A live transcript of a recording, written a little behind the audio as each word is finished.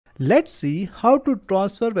Let's see how to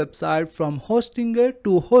transfer website from Hostinger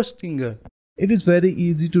to Hostinger. It is very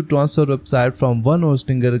easy to transfer website from one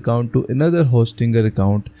Hostinger account to another Hostinger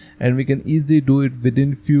account, and we can easily do it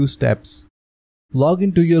within few steps. Log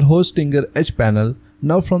into your Hostinger Edge panel.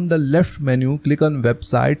 Now from the left menu, click on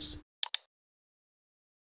Websites.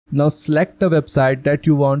 Now select the website that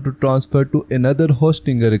you want to transfer to another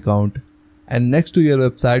Hostinger account. And next to your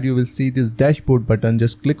website you will see this dashboard button,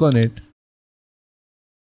 just click on it.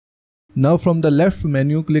 Now from the left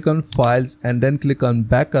menu click on Files and then click on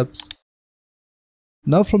Backups.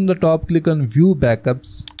 Now from the top click on View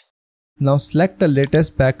Backups. Now select the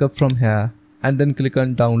latest backup from here and then click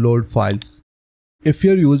on Download Files. If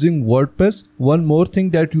you're using WordPress, one more thing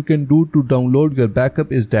that you can do to download your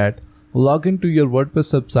backup is that log into your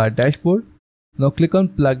WordPress website dashboard. Now click on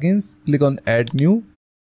Plugins, click on Add New.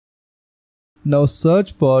 Now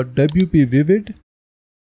search for WP Vivid.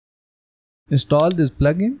 Install this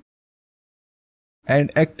plugin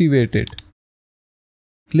and activate it.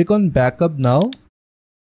 Click on Backup now.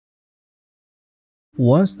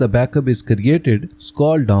 Once the backup is created,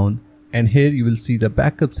 scroll down and here you will see the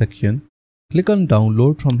backup section. Click on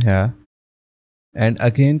Download from here and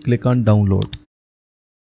again click on Download.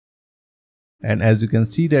 And as you can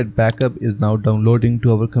see that backup is now downloading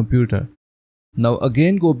to our computer. Now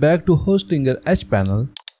again go back to Hostinger Edge panel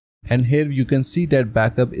and here you can see that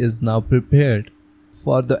backup is now prepared.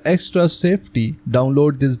 For the extra safety,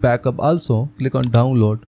 download this backup also. Click on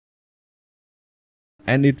Download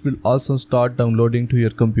and it will also start downloading to your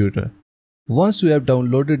computer. Once you have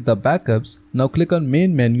downloaded the backups, now click on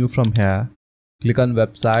Main menu from here. Click on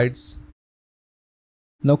Websites.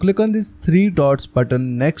 Now click on this 3 dots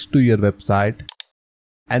button next to your website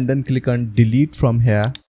and then click on Delete from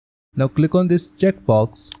here. Now click on this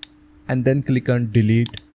checkbox and then click on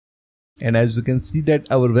Delete. And as you can see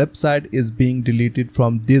that our website is being deleted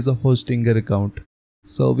from this Hostinger account.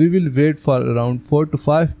 So we will wait for around 4 to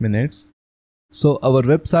 5 minutes. So our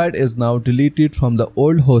website is now deleted from the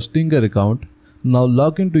old Hostinger account. Now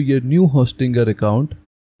log into your new Hostinger account.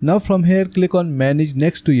 Now from here click on Manage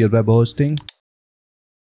next to your web hosting.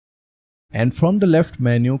 And from the left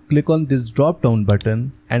menu click on this drop down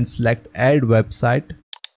button and select Add Website.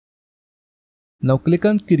 Now click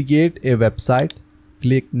on Create a Website.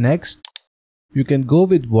 Click Next. You can go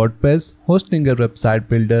with WordPress, Hostinger Website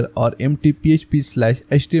Builder or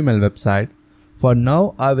empty.php/html website. For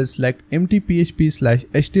now I will select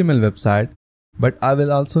empty.php/html website, but I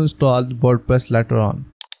will also install WordPress later on.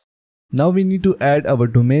 Now we need to add our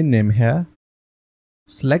domain name here.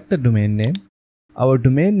 Select the domain name. Our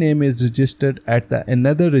domain name is registered at the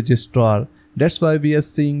another registrar, that's why we are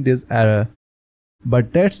seeing this error.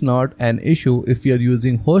 But that's not an issue if you are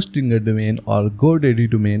using Hostinger domain or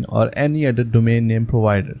GoDaddy domain or any other domain name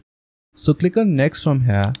provider. So click on Next from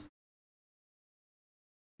here.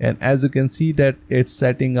 And as you can see that it's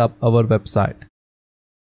setting up our website.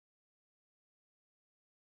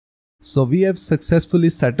 So we have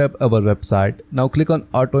successfully set up our website. Now click on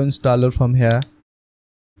Auto Installer from here.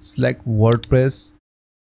 Select WordPress.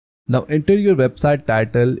 Now enter your website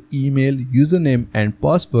title, email, username and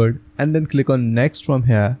password and then click on Next from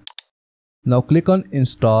here. Now click on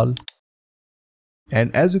Install.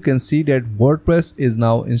 And as you can see that WordPress is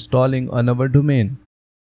now installing on our domain.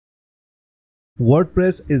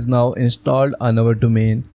 WordPress is now installed on our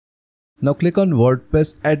domain. Now click on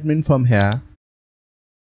WordPress admin from here.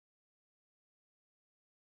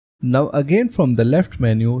 Now again from the left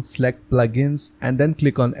menu select Plugins and then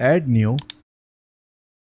click on Add New.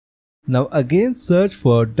 Now again search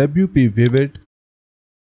for WP Vivid.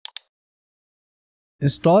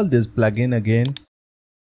 Install this plugin again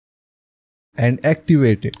and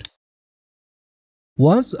activate it.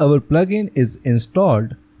 Once our plugin is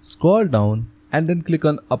installed, scroll down and then click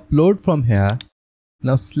on Upload from here.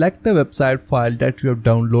 Now select the website file that you have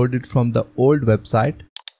downloaded from the old website.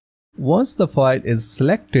 Once the file is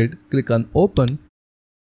selected, click on Open.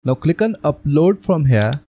 Now click on Upload from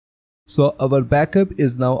here. So our backup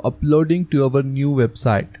is now uploading to our new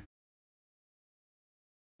website.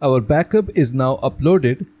 Our backup is now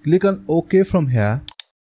uploaded. Click on OK from here.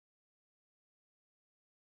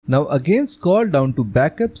 Now again scroll down to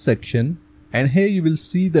Backup section and here you will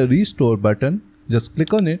see the Restore button. Just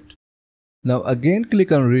click on it. Now again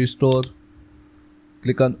click on Restore.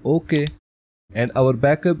 Click on OK and our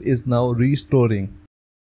backup is now restoring.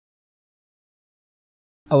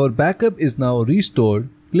 Our backup is now restored.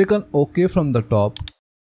 Click on OK from the top.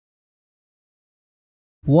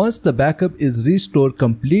 Once the backup is restored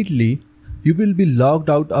completely, you will be logged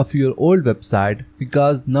out of your old website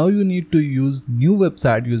because now you need to use new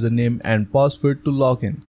website username and password to log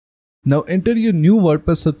in. Now enter your new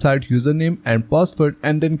WordPress website username and password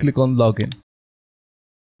and then click on login.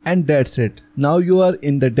 And that's it. Now you are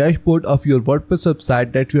in the dashboard of your WordPress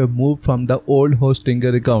website that you have moved from the old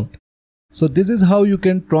Hostinger account. So this is how you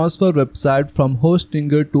can transfer website from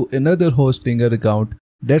Hostinger to another Hostinger account.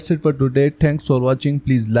 That's it for today. Thanks for watching.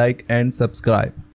 Please like and subscribe.